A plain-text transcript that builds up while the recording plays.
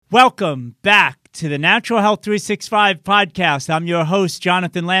Welcome back to the Natural Health 365 podcast. I'm your host,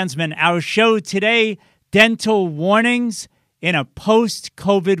 Jonathan Landsman. Our show today, dental warnings in a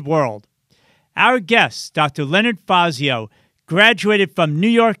post-COVID world. Our guest, Dr. Leonard Fazio, graduated from New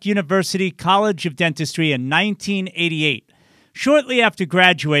York University College of Dentistry in 1988. Shortly after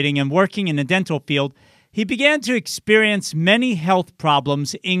graduating and working in the dental field, he began to experience many health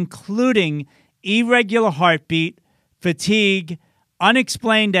problems, including irregular heartbeat, fatigue,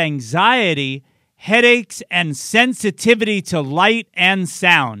 unexplained anxiety, headaches, and sensitivity to light and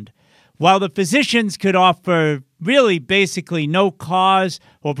sound. While the physicians could offer really basically no cause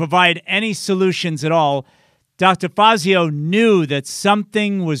or provide any solutions at all, Dr. Fazio knew that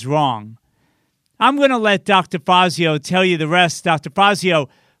something was wrong. I'm going to let Dr. Fazio tell you the rest. Dr. Fazio,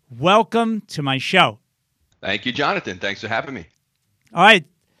 welcome to my show. Thank you, Jonathan. Thanks for having me. All right.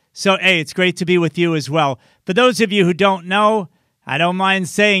 So, hey, it's great to be with you as well. For those of you who don't know, I don't mind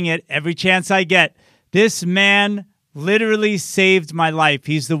saying it every chance I get. This man literally saved my life.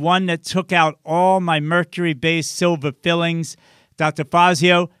 He's the one that took out all my mercury-based silver fillings. Dr.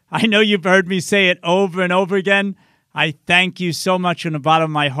 Fazio, I know you've heard me say it over and over again. I thank you so much from the bottom of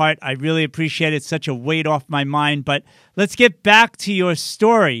my heart. I really appreciate it. It's such a weight off my mind. But let's get back to your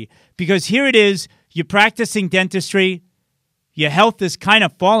story, because here it is. You're practicing dentistry. Your health is kind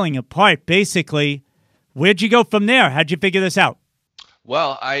of falling apart, basically. Where'd you go from there? How'd you figure this out?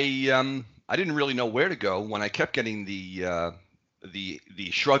 Well, I didn't really know where to go when I kept getting the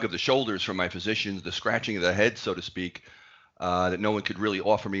shrug of the shoulders from my physicians, the scratching of the head, so to speak, that no one could really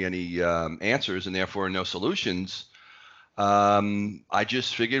offer me any answers and therefore no solutions. I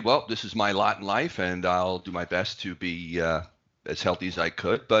just figured, well, this is my lot in life, and I'll do my best to be as healthy as I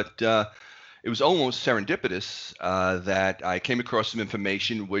could. But it was almost serendipitous that I came across some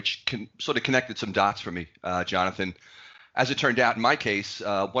information which sort of connected some dots for me, Jonathan. As it turned out, in my case,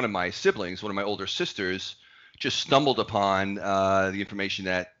 one of my siblings, one of my older sisters, just stumbled upon the information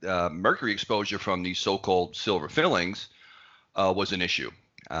that mercury exposure from these so-called silver fillings was an issue.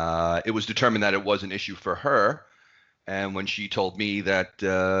 It was determined that it was an issue for her. And when she told me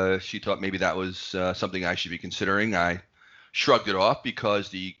that she thought maybe that was something I should be considering, I shrugged it off because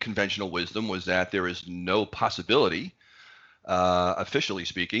the conventional wisdom was that there is no possibility, officially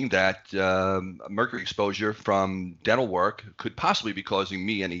speaking, that mercury exposure from dental work could possibly be causing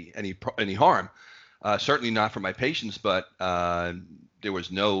me any harm. Certainly not for my patients, but there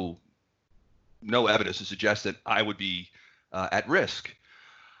was no evidence to suggest that I would be at risk.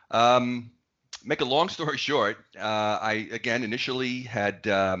 Make a long story short, I again initially had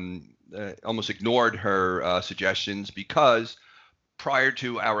almost ignored her suggestions because prior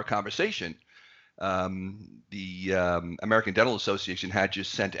to our conversation, the American Dental Association had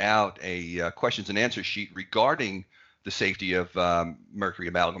just sent out a questions and answer sheet regarding the safety of mercury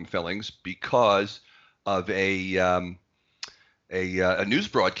amalgam fillings because of a news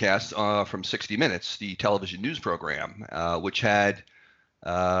broadcast from 60 Minutes, the television news program, which had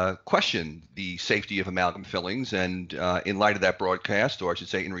questioned the safety of amalgam fillings. And in light of that broadcast, or I should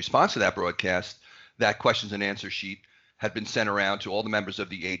say in response to that broadcast, that questions and answer sheet had been sent around to all the members of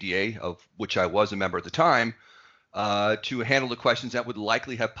the ADA, of which I was a member at the time, to handle the questions that would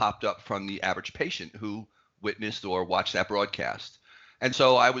likely have popped up from the average patient who witnessed or watched that broadcast. And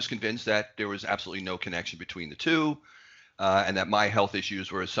so I was convinced that there was absolutely no connection between the two, and that my health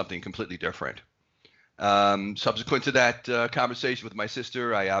issues were something completely different. Subsequent to that conversation with my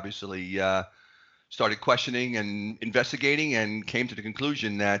sister, I obviously started questioning and investigating and came to the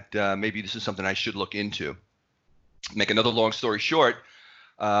conclusion that maybe this is something I should look into. Make another long story short,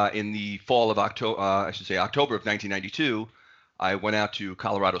 in the fall of October of 1992, I went out to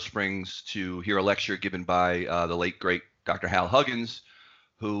Colorado Springs to hear a lecture given by the late, great Dr. Hal Huggins,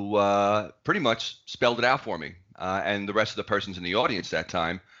 who pretty much spelled it out for me and the rest of the persons in the audience that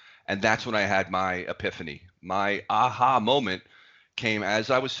time. And that's when I had my epiphany. My aha moment came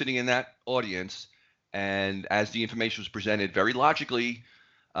as I was sitting in that audience and as the information was presented very logically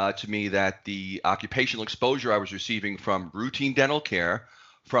to me that the occupational exposure I was receiving from routine dental care,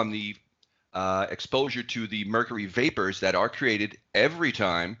 from the exposure to the mercury vapors that are created every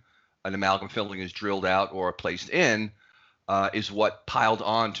time an amalgam filling is drilled out or placed in, is what piled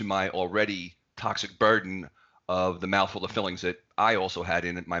on to my already toxic burden of the mouthful of fillings that I also had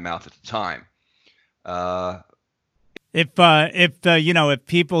in my mouth at the time. If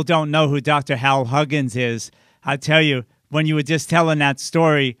people don't know who Dr. Hal Huggins is, I tell you, when you were just telling that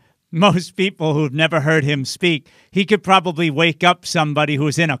story, most people who've never heard him speak, he could probably wake up somebody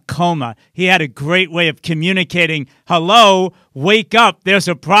who's in a coma. He had a great way of communicating, hello, wake up, there's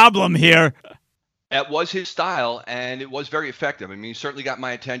a problem here. It was his style, and it was very effective. I mean, he certainly got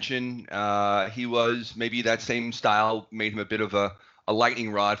my attention. He was maybe that same style made him a bit of a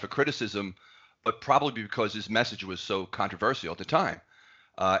lightning rod for criticism, but probably because his message was so controversial at the time.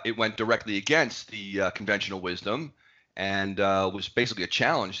 It went directly against the conventional wisdom and was basically a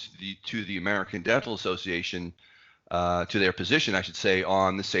challenge to the American Dental Association, to their position, I should say,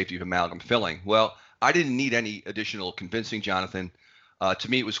 on the safety of amalgam filling. Well, I didn't need any additional convincing, Jonathan.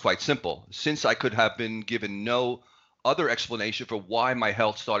 To me, it was quite simple. Since I could have been given no other explanation for why my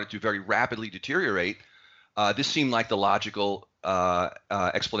health started to very rapidly deteriorate, this seemed like the logical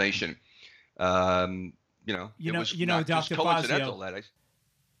explanation. It was not just Dr. coincidental Fazio. that I.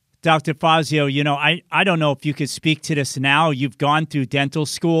 Dr. Fazio, I don't know if you could speak to this now. You've gone through dental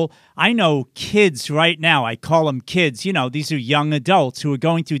school. I know kids right now, I call them kids, these are young adults who are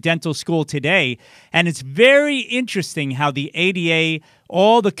going through dental school today. And it's very interesting how the ADA,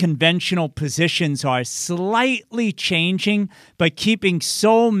 all the conventional positions are slightly changing, but keeping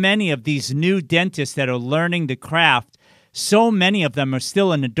so many of these new dentists that are learning the craft, so many of them are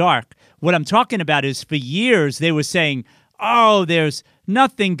still in the dark. What I'm talking about is for years they were saying, oh, there's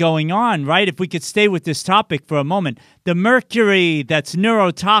nothing going on, right? If we could stay with this topic for a moment, the mercury that's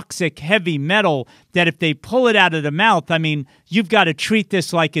neurotoxic heavy metal, that if they pull it out of the mouth, I mean, you've got to treat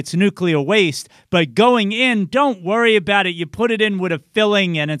this like it's nuclear waste. But going in, don't worry about it. You put it in with a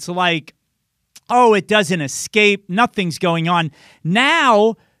filling and it's like, oh, it doesn't escape. Nothing's going on.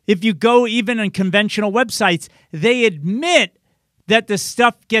 Now, if you go even on conventional websites, they admit that the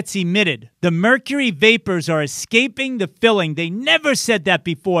stuff gets emitted. The mercury vapors are escaping the filling. They never said that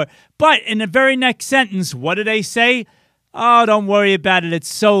before. But in the very next sentence, what do they say? Oh, don't worry about it. It's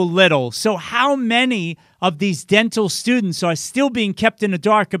so little. So how many of these dental students are still being kept in the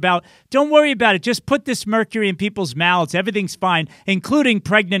dark about, don't worry about it. Just put this mercury in people's mouths. Everything's fine, including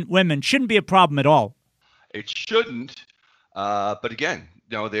pregnant women. Shouldn't be a problem at all. It shouldn't. But again,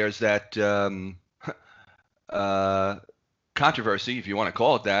 there's that controversy, if you want to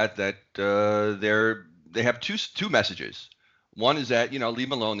call it that, they have two messages. One is that, leave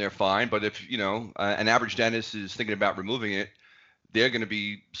them alone, they're fine. But if, an average dentist is thinking about removing it, they're going to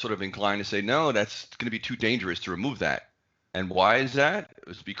be sort of inclined to say, no, that's going to be too dangerous to remove that. And why is that?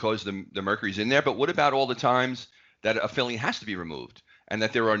 It's because the mercury's in there. But what about all the times that a filling has to be removed and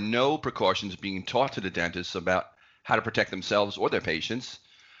that there are no precautions being taught to the dentists about how to protect themselves or their patients?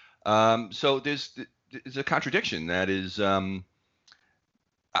 So there's a contradiction that is,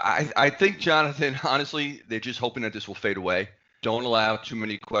 I think, Jonathan, honestly, they're just hoping that this will fade away. Don't allow too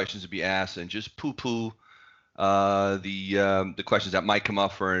many questions to be asked and just poo-poo the questions that might come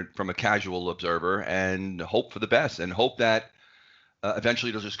up from a casual observer, and hope for the best and hope that eventually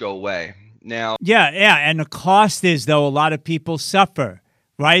it'll just go away. Now, yeah, and the cost is, though, a lot of people suffer,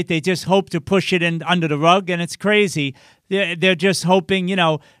 right? They just hope to push it in under the rug, and it's crazy. They're just hoping,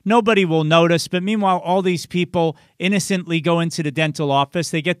 nobody will notice. But meanwhile, all these people innocently go into the dental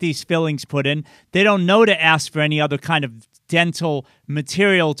office. They get these fillings put in. They don't know to ask for any other kind of dental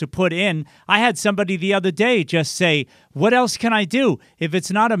material to put in. I had somebody the other day just say, what else can I do? If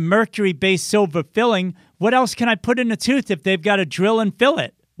it's not a mercury-based silver filling, what else can I put in the tooth if they've got to drill and fill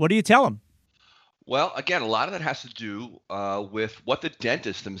it? What do you tell them? Well, again, a lot of that has to do with what the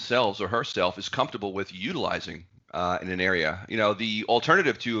dentist themselves or herself is comfortable with utilizing in an area. The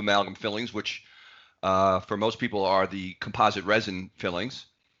alternative to amalgam fillings, which for most people are the composite resin fillings,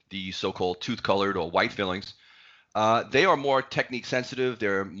 the so-called tooth-colored or white fillings, they are more technique sensitive.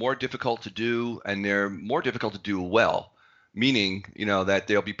 They're more difficult to do, and they're more difficult to do well, meaning, that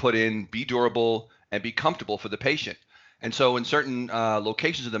they'll be put in, be durable, and be comfortable for the patient. And so in certain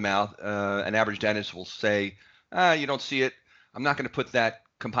locations of the mouth, an average dentist will say, you don't see it. I'm not going to put that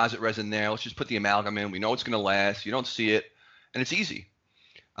composite resin there. Let's just put the amalgam in. We know it's going to last. You don't see it. And it's easy.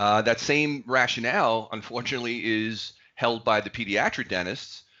 That same rationale, unfortunately, is held by the pediatric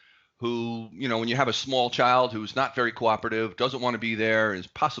dentists who, when you have a small child who's not very cooperative, doesn't want to be there, is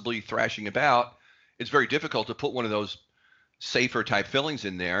possibly thrashing about, it's very difficult to put one of those safer type fillings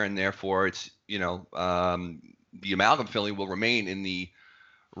in there. And therefore, it's, the amalgam filling will remain in the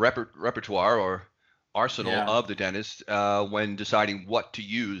repertoire or arsenal of the dentist when deciding what to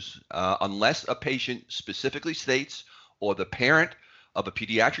use, unless a patient specifically states, or the parent of a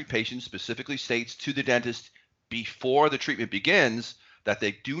pediatric patient specifically states to the dentist before the treatment begins that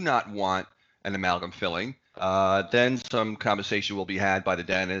they do not want an amalgam filling. Then some conversation will be had by the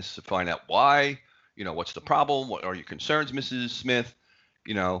dentist to find out why, what's the problem? What are your concerns, Mrs. Smith?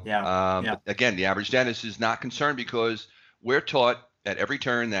 But again, the average dentist is not concerned because we're taught at every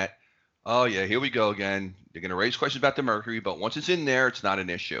turn that, oh yeah, here we go again. They're going to raise questions about the mercury, but once it's in there, it's not an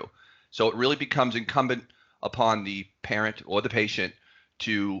issue. So it really becomes incumbent upon the parent or the patient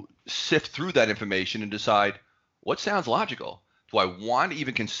to sift through that information and decide what sounds logical. Do I want to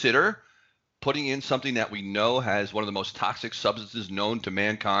even consider putting in something that we know has one of the most toxic substances known to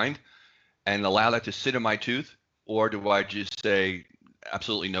mankind and allow that to sit in my tooth? Or do I just say,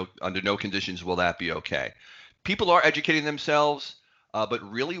 absolutely no, under no conditions will that be okay? People are educating themselves, but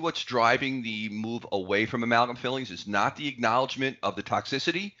really what's driving the move away from amalgam fillings is not the acknowledgement of the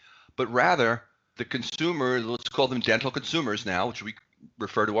toxicity, but rather the consumer, let's call them dental consumers now, which we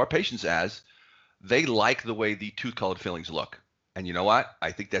refer to our patients as, they like the way the tooth-colored fillings look. And you know what?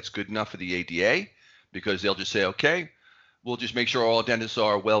 I think that's good enough for the ADA, because they'll just say, okay, we'll just make sure all dentists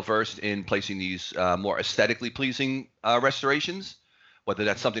are well-versed in placing these more aesthetically pleasing restorations, whether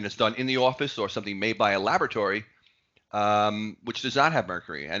that's something that's done in the office or something made by a laboratory, which does not have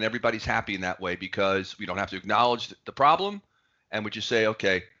mercury. And everybody's happy in that way because we don't have to acknowledge the problem, and we just say,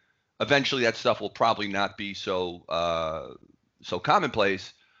 okay, eventually that stuff will probably not be so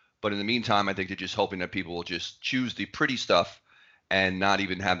commonplace. But in the meantime, I think they're just hoping that people will just choose the pretty stuff and not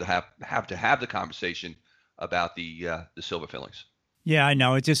even have to have the conversation about the silver fillings. Yeah, I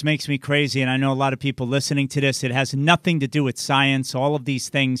know. It just makes me crazy. And I know a lot of people listening to this, it has nothing to do with science, all of these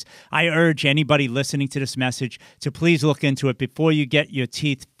things. I urge anybody listening to this message to please look into it before you get your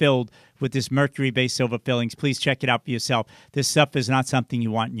teeth filled with this mercury-based silver fillings. Please check it out for yourself. This stuff is not something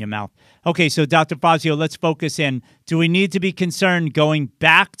you want in your mouth. Okay, so Dr. Fazio, let's focus in. Do we need to be concerned going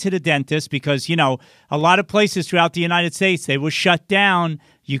back to the dentist? Because, you know, a lot of places throughout the United States, they were shut down.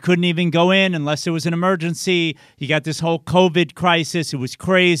 You couldn't even go in unless there was an emergency. You got this whole COVID crisis. It was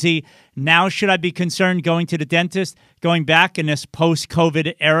crazy. Now, should I be concerned going to the dentist, going back in this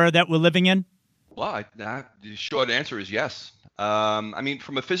post-COVID era that we're living in? Well, the short answer is yes. I mean,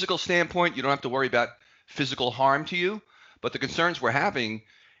 from a physical standpoint, you don't have to worry about physical harm to you. But the concerns we're having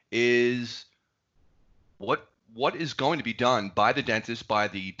is what is going to be done by the dentist, by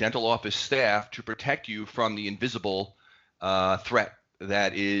the dental office staff to protect you from the invisible threat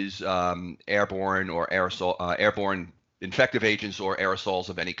that is airborne or airborne infective agents or aerosols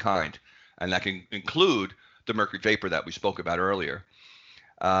of any kind. And that can include the mercury vapor that we spoke about earlier.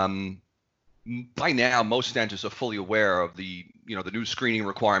 By now, most dentists are fully aware of the new screening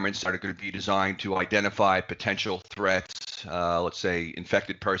requirements that are going to be designed to identify potential threats, let's say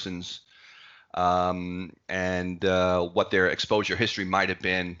infected persons, and what their exposure history might have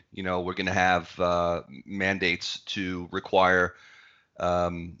been. You know, we're going to have mandates to require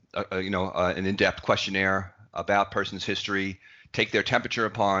an in-depth questionnaire about person's history, take their temperature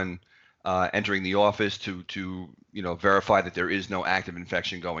upon entering the office to verify that there is no active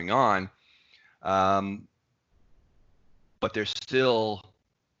infection going on. But there's still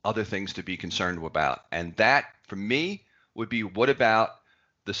other things to be concerned about. And that, for me, would be what about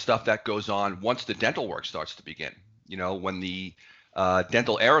the stuff that goes on once the dental work starts to begin? You know, when the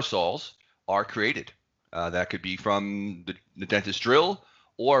dental aerosols are created. That could be from the dentist drill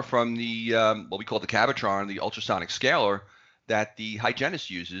or from the what we call the Cavitron, the ultrasonic scaler that the hygienist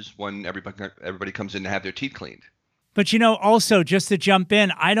uses when everybody comes in to have their teeth cleaned. But, you know, also, just to jump in,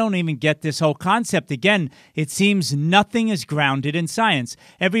 I don't even get this whole concept. Again, it seems nothing is grounded in science.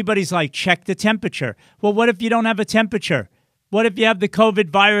 Everybody's like, check the temperature. Well, what if you don't have a temperature? What if you have the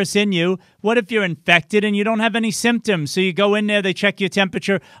COVID virus in you? What if you're infected and you don't have any symptoms? So you go in there, they check your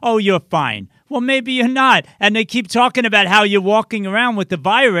temperature. Oh, you're fine. Well, maybe you're not. And they keep talking about how you're walking around with the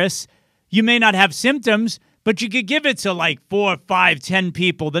virus. You may not have symptoms, but you could give it to like 4, 5, 10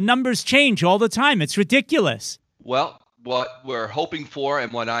 people. The numbers change all the time. It's ridiculous. Well, what we're hoping for,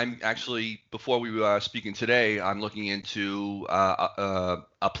 and what I'm actually, before we were speaking today, I'm looking into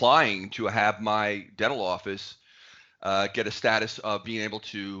applying to have my dental office get a status of being able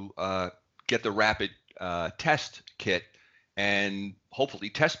to get the rapid test kit and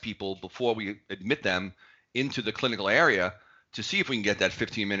hopefully test people before we admit them into the clinical area to see if we can get that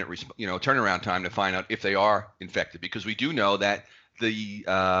 15-minute turnaround time to find out if they are infected, because we do know that the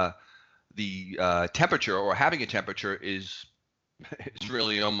temperature, or having a temperature, is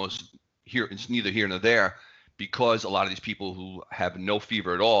really almost here. It's neither here nor there, because a lot of these people who have no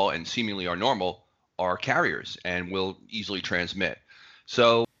fever at all and seemingly are normal are carriers and will easily transmit.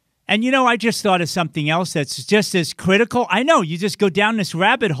 So, and you know, I just thought of something else that's just as critical. I know you just go down this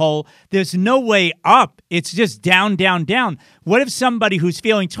rabbit hole. There's no way up. It's just down, down, down. What if somebody who's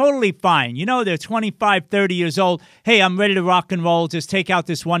feeling totally fine, you know, they're 25, 30 years old. Hey, I'm ready to rock and roll. Just take out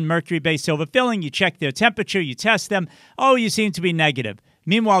this one mercury-based silver filling. You check their temperature. You test them. Oh, you seem to be negative.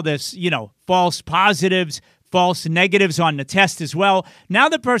 Meanwhile, there's, false positives, false negatives on the test as well. Now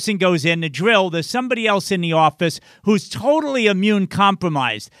the person goes in the drill. There's somebody else in the office who's totally immune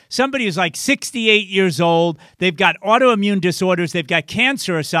compromised. Somebody who's like 68 years old. They've got autoimmune disorders. They've got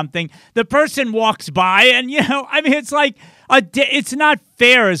cancer or something. The person walks by and, it's like, it's not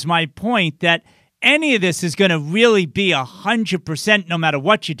fair is my point that any of this is going to really be 100% no matter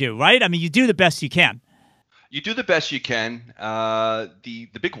what you do, right? I mean, you do the best you can. You do the best you can.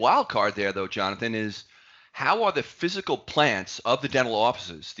 The big wild card there, though, Jonathan, is how are the physical plants of the dental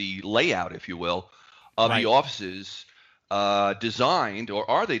offices, the layout, if you will, of the offices designed, or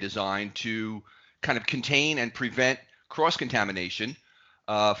are they designed to kind of contain and prevent cross-contamination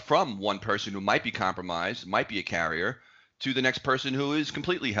from one person who might be compromised, might be a carrier, to the next person who is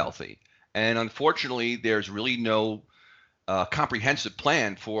completely healthy. And unfortunately, there's really no comprehensive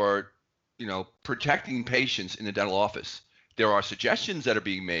plan for protecting patients in the dental office. There are suggestions that are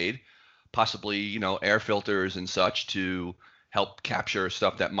being made, possibly, air filters and such to help capture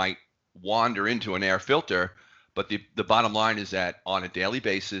stuff that might wander into an air filter. But the bottom line is that on a daily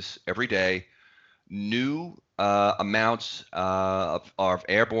basis, every day, new amounts of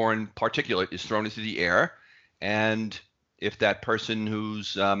airborne particulate is thrown into the air. And if that person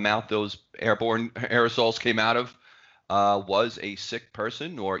whose mouth those airborne aerosols came out of was a sick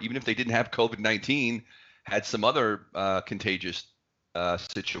person, or even if they didn't have COVID-19, had some other contagious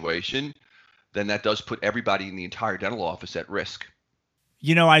situation, then that does put everybody in the entire dental office at risk.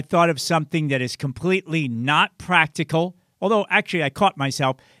 I thought of something that is completely not practical, although actually I caught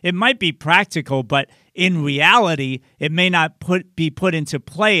myself. It might be practical, but in reality, it may not be put into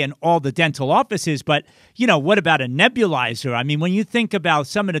play in all the dental offices. But, what about a nebulizer? I mean, when you think about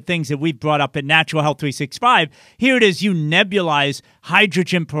some of the things that we've brought up at Natural Health 365, here it is, you nebulize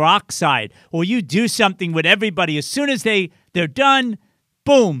hydrogen peroxide, or you do something with everybody. As soon as they're done,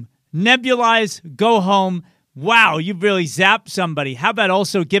 boom, nebulize, go home. Wow, you've really zapped somebody. How about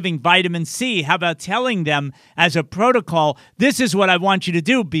also giving vitamin C? How about telling them as a protocol, this is what I want you to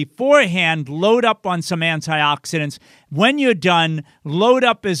do beforehand, load up on some antioxidants. When you're done, load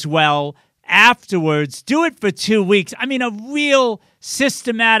up as well. Afterwards, do it for 2 weeks. I mean, a real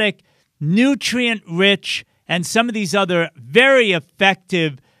systematic, nutrient-rich, and some of these other very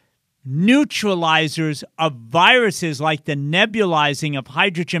effective neutralizers of viruses like the nebulizing of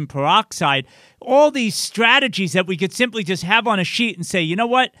hydrogen peroxide, all these strategies that we could simply just have on a sheet and say, you know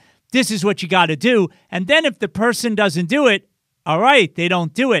what, this is what you got to do. And then if the person doesn't do it, all right, they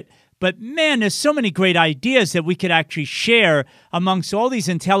don't do it. But man, there's so many great ideas that we could actually share amongst all these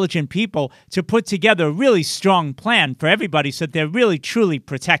intelligent people to put together a really strong plan for everybody so that they're really, truly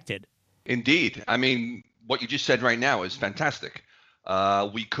protected. Indeed. I mean, what you just said right now is fantastic.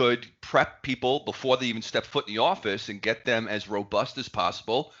 We could prep people before they even step foot in the office and get them as robust as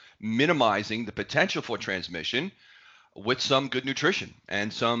possible, minimizing the potential for transmission with some good nutrition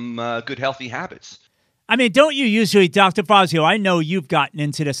and some good healthy habits. I mean, don't you usually, Dr. Fazio, I know you've gotten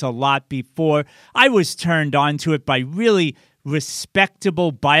into this a lot before. I was turned on to it by really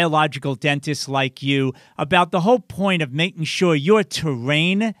respectable biological dentists like you about the whole point of making sure your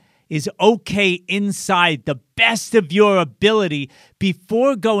terrain is okay inside the best of your ability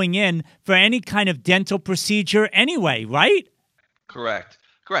before going in for any kind of dental procedure anyway, right? Correct.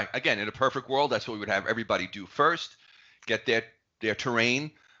 Again, in a perfect world, that's what we would have everybody do first, get their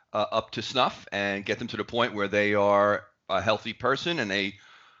terrain up to snuff and get them to the point where they are a healthy person and they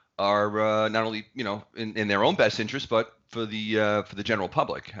are not only, in their own best interest, but for the general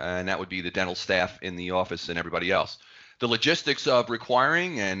public. And that would be the dental staff in the office and everybody else. The logistics of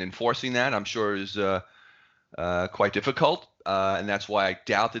requiring and enforcing that, I'm sure, is quite difficult. And that's why I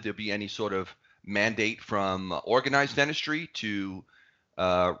doubt that there'll be any sort of mandate from organized dentistry to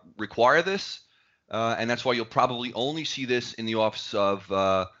require this. And that's why you'll probably only see this in the office of,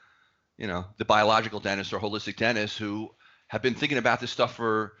 the biological dentist or holistic dentists who have been thinking about this stuff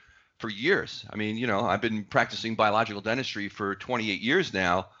for years. I mean, I've been practicing biological dentistry for 28 years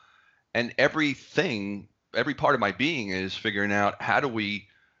now, and every part of my being is figuring out how do we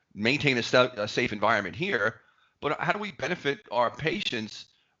maintain a safe environment here, but how do we benefit our patients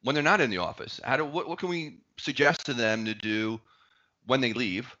when they're not in the office? What can we suggest to them to do when they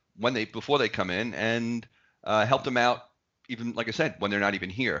leave, before they come in, and help them out, even, like I said, when they're not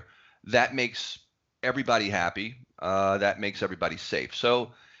even here? That makes everybody happy. That makes everybody safe.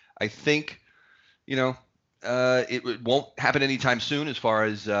 So I think, it won't happen anytime soon as far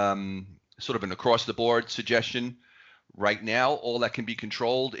as sort of an across-the-board suggestion. Right now, all that can be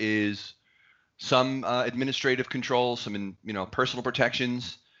controlled is some administrative controls, some personal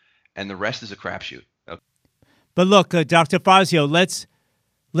protections, and the rest is a crapshoot. Okay. But look, Dr. Fazio, let's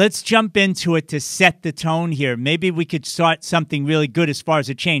Let's jump into it to set the tone here. Maybe we could start something really good as far as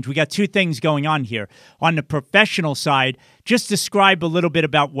a change. We got two things going on here. On the professional side, just describe a little bit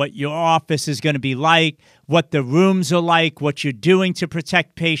about what your office is going to be like, what the rooms are like, what you're doing to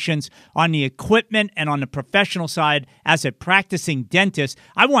protect patients. On the equipment and on the professional side, as a practicing dentist,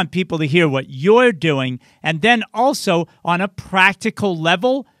 I want people to hear what you're doing. And then also on a practical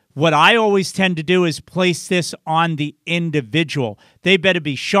level, what I always tend to do is place this on the individual. They better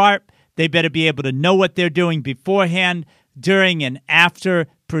be sharp. They better be able to know what they're doing beforehand, during, and after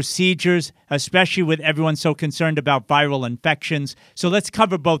procedures, especially with everyone so concerned about viral infections. So let's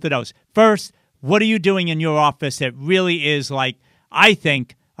cover both of those. First, what are you doing in your office that really is, like, I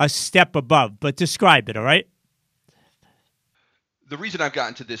think, a step above? But describe it, all right? The reason I've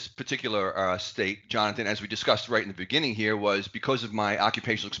gotten to this particular state, Jonathan, as we discussed right in the beginning here, was because of my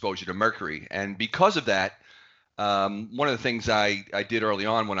occupational exposure to mercury. And because of that, one of the things I did early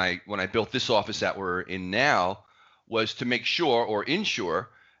on when I built this office that we're in now was to make sure or ensure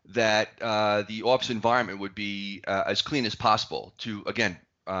that the office environment would be as clean as possible to, again,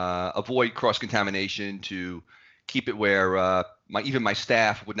 avoid cross-contamination, to keep it where even my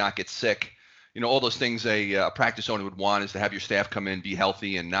staff would not get sick. You know, all those things a practice owner would want is to have your staff come in, be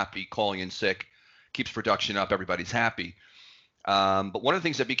healthy, and not be calling in sick. Keeps production up. Everybody's happy. But one of the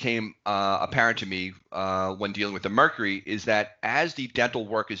things that became apparent to me when dealing with the mercury is that as the dental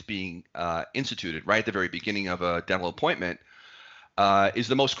work is being instituted, right at the very beginning of a dental appointment, is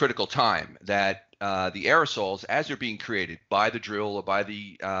the most critical time that the aerosols, as they're being created by the drill or by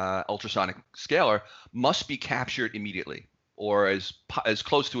the ultrasonic scaler, must be captured immediately, or as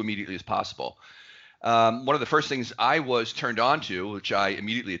close to immediately as possible. One of the first things I was turned on to, which I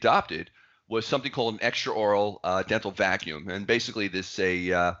immediately adopted, was something called an extraoral dental vacuum. And basically this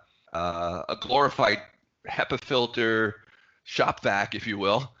a glorified HEPA filter, shop vac, if you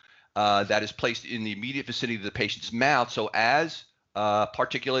will, that is placed in the immediate vicinity of the patient's mouth. So as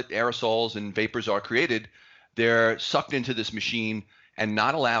particulate aerosols and vapors are created, they're sucked into this machine and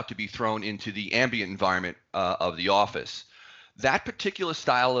not allowed to be thrown into the ambient environment of the office. That particular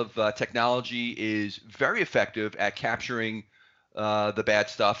style of technology is very effective at capturing the bad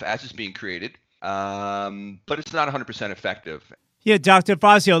stuff as it's being created, but it's not 100% effective. Yeah, Dr.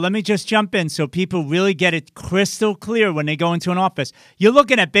 Fazio, let me just jump in so people really get it crystal clear when they go into an office. You're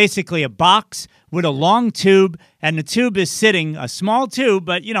looking at basically a box with a long tube, and the tube is sitting, a small tube,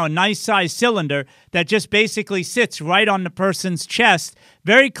 but, you know, a nice-sized cylinder that just basically sits right on the person's chest,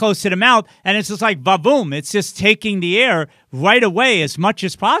 very close to the mouth, and it's just like, va-boom, it's just taking the air right away as much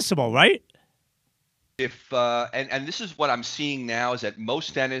as possible, right? And this is what I'm seeing now is that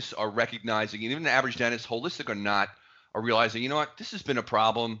most dentists are recognizing, and even the average dentist, holistic or not, are realizing, you know what, this has been a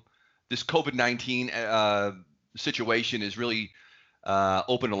problem. This COVID-19 situation has really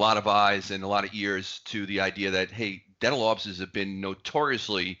opened a lot of eyes and a lot of ears to the idea that, hey, dental offices have been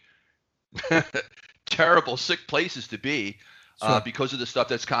notoriously terrible, sick places to be because of the stuff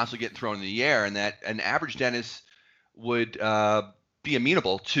that's constantly getting thrown in the air, and that an average dentist would be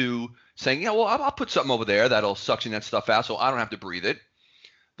amenable to saying, yeah, well, I'll put something over there that'll suction that stuff out so I don't have to breathe it.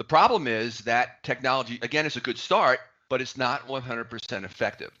 The problem is that technology, again, is a good start, but it's not 100%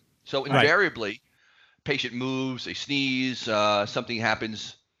 effective. So invariably, patient moves, they sneeze, something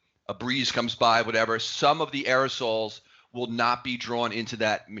happens, a breeze comes by, whatever. Some of the aerosols will not be drawn into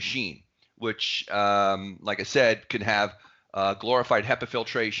that machine, which, like I said, can have glorified HEPA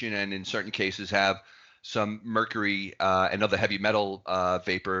filtration, and in certain cases have some mercury and other heavy metal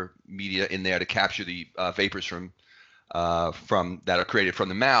vapor media in there to capture the vapors from that are created from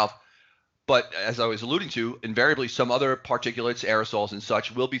the mouth. But as I was alluding to, invariably some other particulates, aerosols and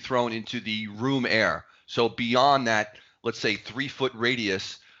such will be thrown into the room air. So beyond that, let's say 3-foot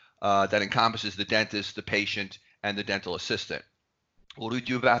radius that encompasses the dentist, the patient, and the dental assistant. What do we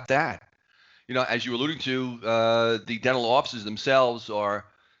do about that? You know, as you were alluding to, the dental offices themselves are,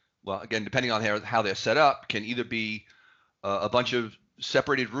 well, again, depending on how they're set up, can either be a bunch of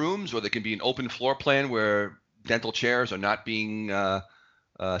separated rooms, or they can be an open floor plan where dental chairs are not being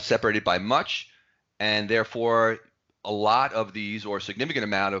separated by much, and therefore a lot of these, or a significant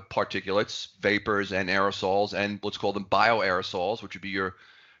amount of particulates, vapors, and aerosols, and let's call them bioaerosols, which would be your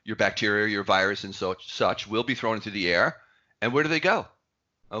bacteria, your virus, and such, will be thrown into the air. And where do they go?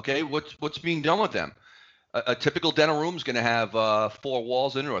 Okay, what's being done with them? A typical dental room is going to have 4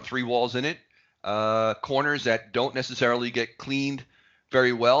 walls in it, or 3 walls in it, corners that don't necessarily get cleaned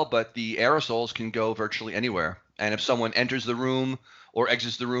very well, but the aerosols can go virtually anywhere. And if someone enters the room or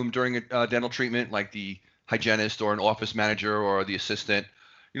exits the room during a dental treatment, like the hygienist or an office manager or the assistant,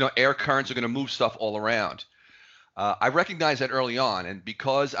 you know, air currents are going to move stuff all around. I recognized that early on, and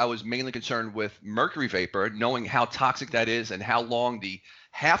because I was mainly concerned with mercury vapor, knowing how toxic that is and how long the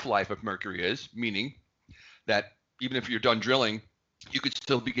half-life of mercury is, meaning that even if you're done drilling, you could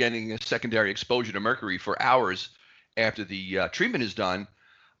still be getting a secondary exposure to mercury for hours after the treatment is done.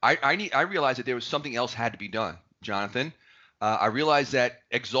 I realized that there was something else had to be done, Jonathan. I realized that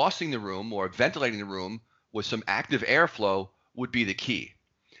exhausting the room or ventilating the room with some active airflow would be the key.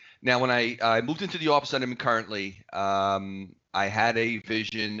 Now, when I moved into the office that I'm in currently, I had a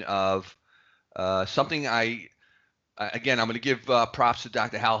vision of something again, I'm going to give props to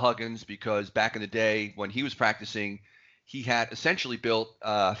Dr. Hal Huggins, because back in the day when he was practicing, he had essentially built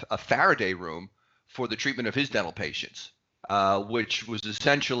a Faraday room for the treatment of his dental patients, which was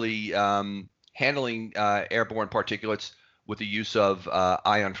essentially handling airborne particulates with the use of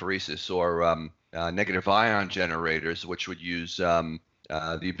ion phoresis, or negative ion generators, which would use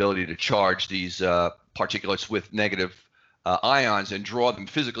the ability to charge these particulates with negative ions and draw them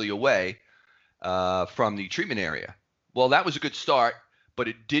physically away from the treatment area. Well, that was a good start, but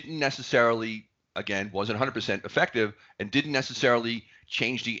it didn't necessarily, again, wasn't 100% effective, and didn't necessarily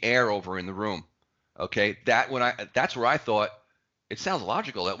change the air over in the room. Okay, that's where I thought it sounds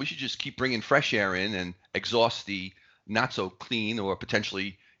logical that we should just keep bringing fresh air in and exhaust the not so clean or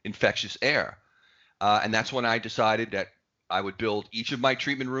potentially infectious air. And that's when I decided that I would build each of my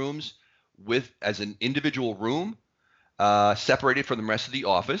treatment rooms as an individual room, separated from the rest of the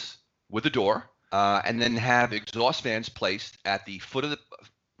office with a door, and then have exhaust fans placed at the foot of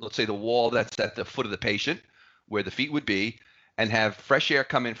let's say the wall that's at the foot of the patient, where the feet would be, and have fresh air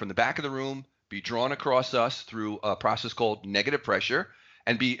come in from the back of the room, be drawn across us through a process called negative pressure,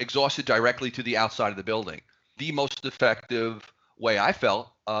 and be exhausted directly to the outside of the building. The most effective way I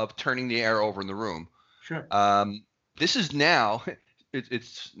felt of turning the air over in the room. Sure. This is now,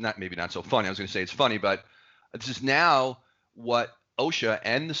 it's not, maybe not so funny. I was going to say it's funny, but this is now what OSHA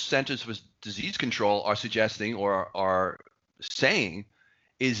and the Centers for Disease Control are suggesting, or are saying,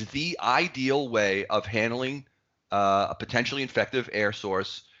 is the ideal way of handling a potentially infective air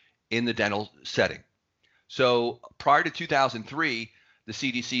source in the dental setting. So prior to 2003, the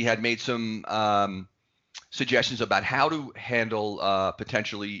CDC had made some suggestions about how to handle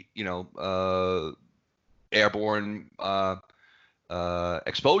potentially, airborne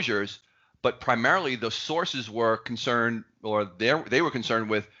exposures, but primarily the sources were concerned, or they were concerned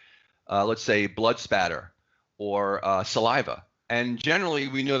with, let's say, blood spatter or saliva. And generally,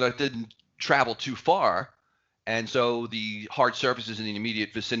 we know that didn't travel too far, and so the hard surfaces in the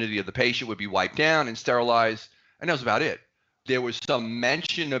immediate vicinity of the patient would be wiped down and sterilized, and that was about it. There was some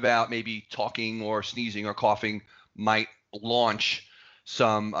mention about maybe talking or sneezing or coughing might launch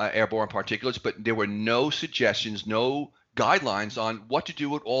some airborne particulates, but there were no suggestions, no guidelines on what to do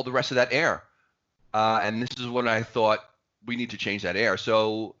with all the rest of that air. And this is when I thought we need to change that air.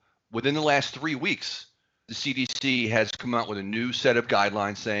 So within the last 3 weeks, the CDC has come out with a new set of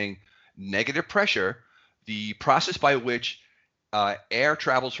guidelines saying negative pressure, the process by which air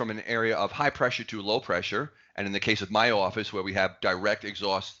travels from an area of high pressure to low pressure, and in the case of my office, where we have direct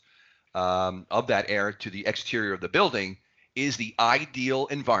exhaust of that air to the exterior of the building, is the ideal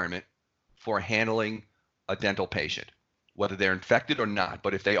environment for handling a dental patient, whether they're infected or not.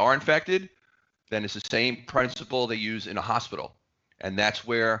 But if they are infected, then it's the same principle they use in a hospital. And that's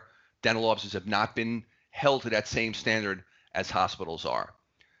where dental offices have not been held to that same standard as hospitals are.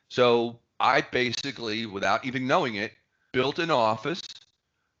 So I basically, without even knowing it, built an office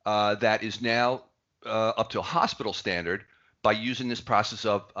that is now up to a hospital standard by using this process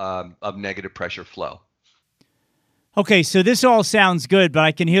of negative pressure flow. Okay, so this all sounds good, but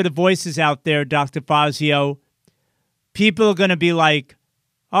I can hear the voices out there, Dr. Fazio. People are going to be like,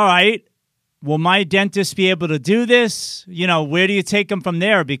 all right, will my dentist be able to do this? Where do you take them from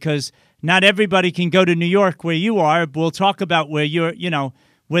there? Because not everybody can go to New York where you are. We'll talk about where you're,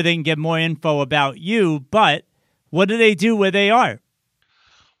 where they can get more info about you. But what do they do where they are?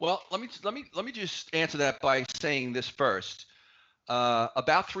 Well, let me just answer that by saying this first.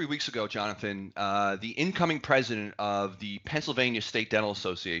 About 3 weeks ago, Jonathan, the incoming president of the Pennsylvania State Dental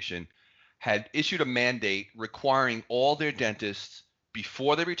Association had issued a mandate requiring all their dentists,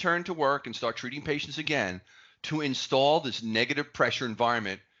 before they return to work and start treating patients again, to install this negative pressure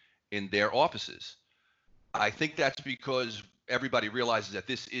environment in their offices. I think that's because everybody realizes that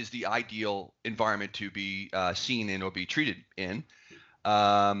this is the ideal environment to be seen in or be treated in.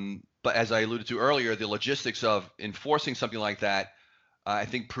 But as I alluded to earlier, the logistics of enforcing something like that, I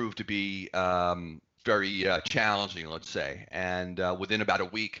think, proved to be very challenging, let's say. And within about a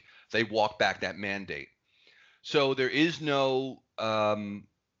week, they walked back that mandate. So there is no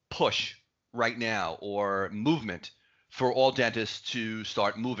push right now, or movement for all dentists to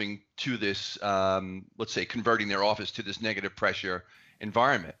start moving to this, let's say, converting their office to this negative pressure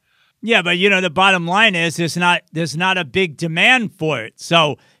environment. Yeah, but the bottom line is there's not a big demand for it.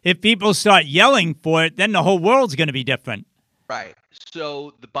 So if people start yelling for it, then the whole world's going to be different. Right.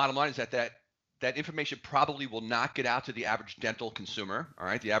 So the bottom line is that information probably will not get out to the average dental consumer, all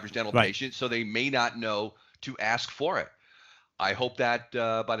right, the average dental Right. patient, so they may not know to ask for it. I hope that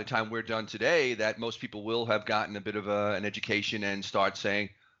by the time we're done today, that most people will have gotten a bit of an education and start saying,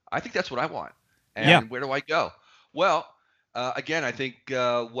 I think that's what I want. Yeah. And where do I go? Well, again, I think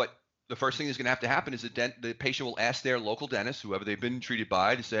what the first thing is going to have to happen is the patient will ask their local dentist, whoever they've been treated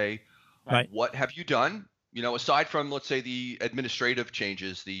by, to say, Right. what have you done? Aside from, let's say, the administrative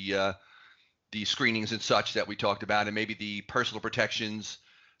changes, the screenings and such that we talked about, and maybe the personal protections,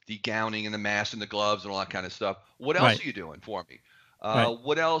 the gowning and the mask and the gloves and all that kind of stuff. What else Right. are you doing for me? Right.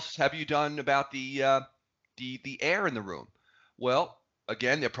 What else have you done about the air in the room? Well,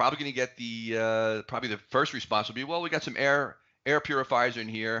 again, they're probably going to get probably the first response will be, well, we got some air purifiers in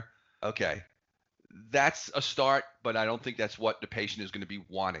here. Okay, that's a start, but I don't think that's what the patient is going to be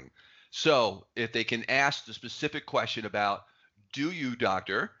wanting. So if they can ask the specific question about, do you,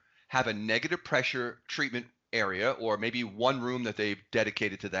 doctor, have a negative pressure treatment area, or maybe one room that they've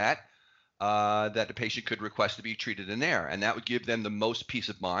dedicated to that the patient could request to be treated in there, and that would give them the most peace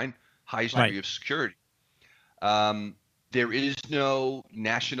of mind, highest Right. degree of security. There is no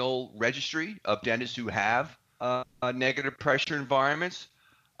national registry of dentists who have negative pressure environments,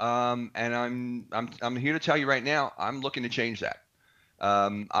 and I'm here to tell you right now, I'm looking to change that.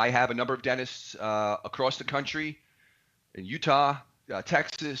 I have a number of dentists across the country, in Utah,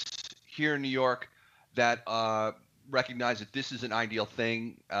 Texas, here in New York, that recognize that this is an ideal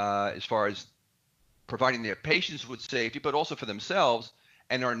thing as far as providing their patients with safety, but also for themselves,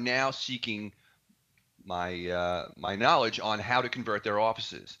 and are now seeking my knowledge on how to convert their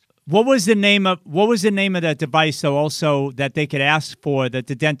offices. What was the name of that device though also that they could ask for that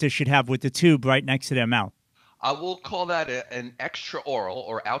the dentist should have with the tube right next to their mouth? I will call that an extraoral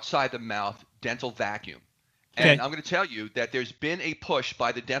or outside the mouth dental vacuum. Okay. And I'm going to tell you that there's been a push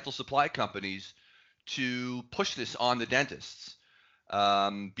by the dental supply companies to push this on the dentists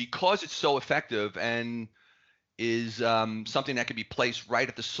because it's so effective and is something that can be placed right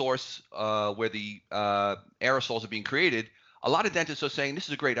at the source where the aerosols are being created. A lot of dentists are saying this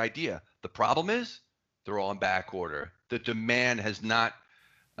is a great idea. The problem is they're all in back order. The demand has not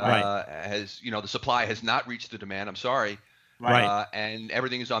Right. the supply has not reached the demand. I'm sorry. Right. And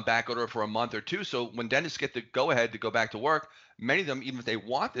everything is on back order for a month or two. So when dentists get the go ahead to go back to work, many of them, even if they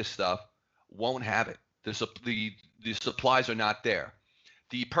want this stuff, won't have it. The supplies are not there.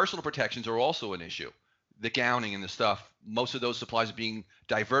 The personal protections are also an issue. The gowning and the stuff, most of those supplies are being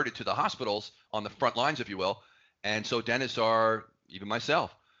diverted to the hospitals on the front lines, if you will. And so dentists are, even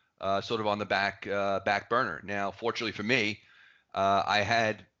myself, sort of on the back burner. Now, fortunately for me,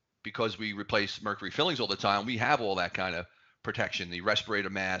 because we replace mercury fillings all the time, we have all that kind of protection, the respirator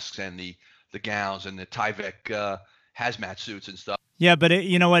masks and the gowns and the Tyvek hazmat suits and stuff. Yeah, but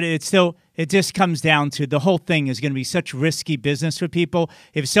you know what? It just comes down to the whole thing is going to be such risky business for people.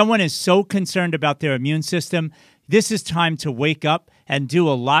 If someone is so concerned about their immune system, this is time to wake up and do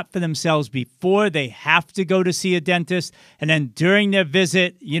a lot for themselves before they have to go to see a dentist. And then during their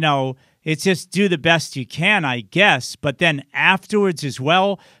visit, it's just do the best you can, I guess. But then afterwards as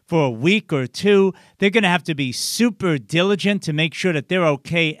well, for a week or two, they're going to have to be super diligent to make sure that they're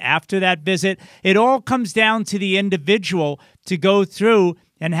okay after that visit. It all comes down to the individual to go through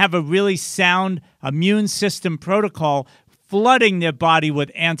and have a really sound immune system protocol, flooding their body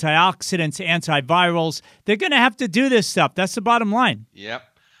with antioxidants, antivirals. They're going to have to do this stuff. That's the bottom line. Yep.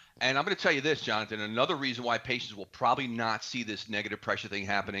 And I'm going to tell you this, Jonathan, another reason why patients will probably not see this negative pressure thing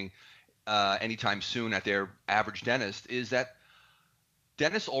happening anytime soon at their average dentist is that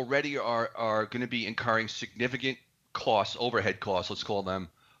dentists already are going to be incurring significant costs, overhead costs, let's call them,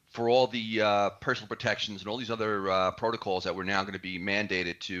 for all the personal protections and all these other protocols that we're now going to be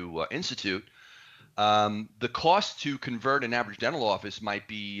mandated to institute. The cost to convert an average dental office might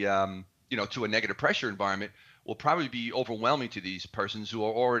be, to a negative pressure environment will probably be overwhelming to these persons who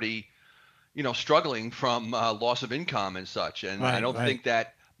are already, struggling from loss of income and such. And I don't think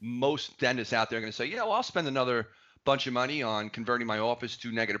that most dentists out there are going to say, yeah, well, I'll spend another bunch of money on converting my office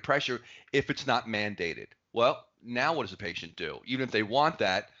to negative pressure if it's not mandated. Well, now what does the patient do? Even if they want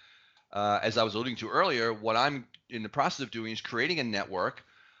that, as I was alluding to earlier, what I'm in the process of doing is creating a network,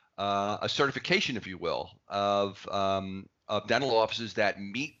 a certification, if you will, of dental offices that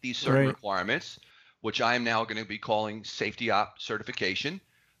meet these certain requirements, which I am now going to be calling Safety Op certification.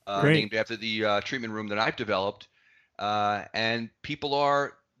 named after the treatment room that I've developed. And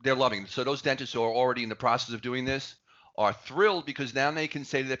they're loving it. So those dentists who are already in the process of doing this are thrilled because now they can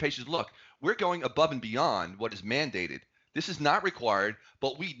say to their patients, look, we're going above and beyond what is mandated. This is not required,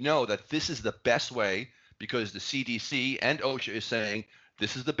 but we know that this is the best way because the CDC and OSHA is saying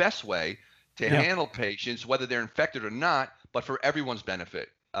this is the best way to handle patients, whether they're infected or not, but for everyone's benefit.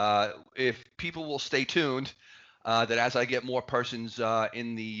 If people will stay tuned, that as I get more persons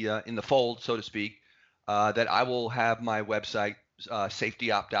in the fold, so to speak, that I will have my website,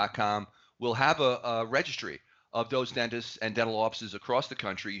 safetyop.com, will have a registry of those dentists and dental offices across the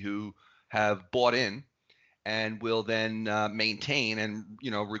country who have bought in and will then maintain and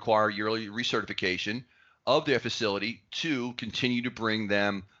require yearly recertification of their facility to continue to bring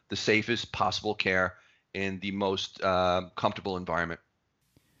them the safest possible care in the most comfortable environment.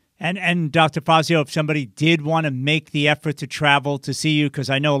 And Dr. Fazio, if somebody did want to make the effort to travel to see you, because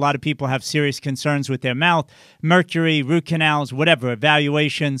I know a lot of people have serious concerns with their mouth, mercury, root canals, whatever,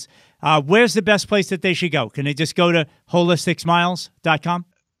 evaluations, where's the best place that they should go? Can they just go to holisticsmiles.com?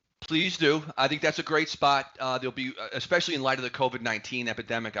 Please do. I think that's a great spot. There'll be, especially in light of the COVID-19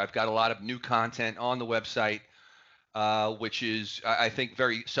 epidemic, I've got a lot of new content on the website, which is, I think,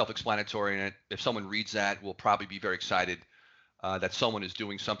 very self-explanatory. And if someone reads that, will probably be very excited that someone is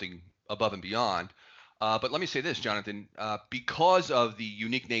doing something above and beyond. But let me say this, Jonathan, because of the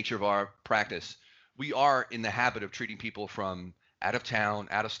unique nature of our practice, we are in the habit of treating people from out of town,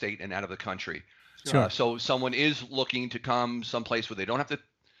 out of state, and out of the country. Sure. So someone is looking to come someplace where they don't have to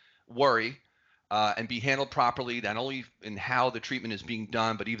worry and be handled properly, not only in how the treatment is being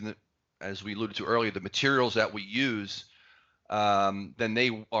done, but even, as we alluded to earlier, the materials that we use, then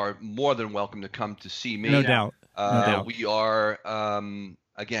they are more than welcome to come to see me. No doubt. No doubt. We are,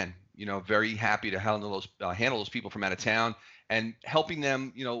 again, very happy to handle those people from out of town and helping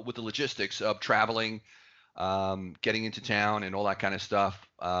them, with the logistics of traveling, getting into town and all that kind of stuff.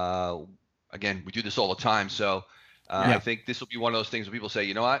 Again, we do this all the time. So I think this will be one of those things where people say,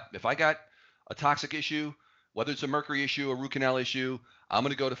 you know what, if I got a toxic issue, whether it's a mercury issue, a root canal issue, I'm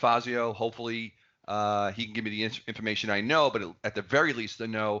going to go to Fazio. Hopefully he can give me the information I know, but at the very least, I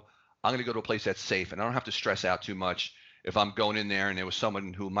know I'm going to go to a place that's safe, and I don't have to stress out too much. If I'm going in there and there was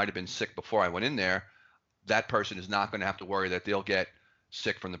someone who might have been sick before I went in there, that person is not going to have to worry that they'll get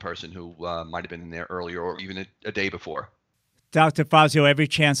sick from the person who might have been in there earlier or even a day before. Dr. Fazio, every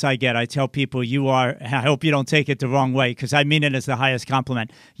chance I get, I tell people I hope you don't take it the wrong way, because I mean it as the highest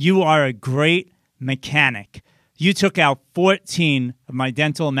compliment. You are a great mechanic. You took out 14 of my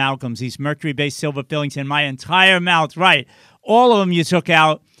dental amalgams, these mercury-based silver fillings in my entire mouth, right? All of them you took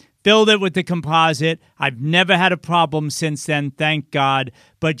out, filled it with the composite. I've never had a problem since then, thank God.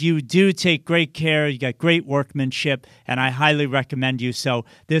 But you do take great care. You got great workmanship, and I highly recommend you. So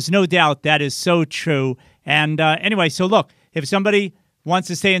there's no doubt that is so true. And anyway, so look, if somebody wants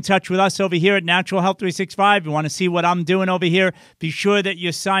to stay in touch with us over here at Natural Health 365, you want to see what I'm doing over here, be sure that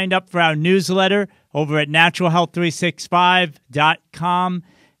you're signed up for our newsletter over at naturalhealth365.com.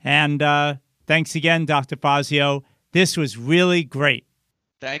 And thanks again, Dr. Fazio. This was really great.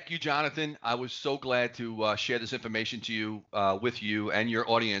 Thank you, Jonathan. I was so glad to share this information to you, with you and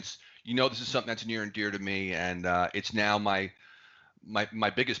your audience. This is something that's near and dear to me, and it's now my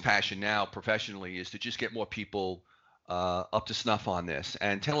biggest passion now professionally is to just get more people up to snuff on this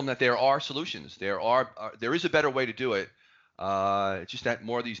and tell them that there are solutions. There is a better way to do it. It's just that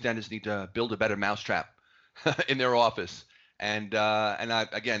more of these dentists need to build a better mousetrap in their office. And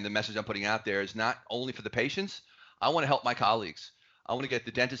again, the message I'm putting out there is not only for the patients. I want to help my colleagues. I want to get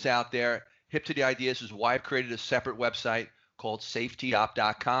the dentists out there hip to the idea. This is why I've created a separate website called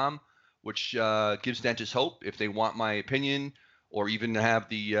safetyop.com, which gives dentists hope if they want my opinion or even have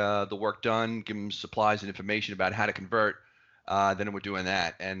the work done, give them supplies and information about how to convert. Then we're doing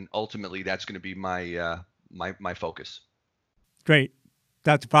that, and ultimately that's going to be my focus. Great,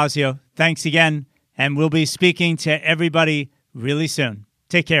 Dr. Fazio. Thanks again, and we'll be speaking to everybody really soon.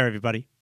 Take care, everybody.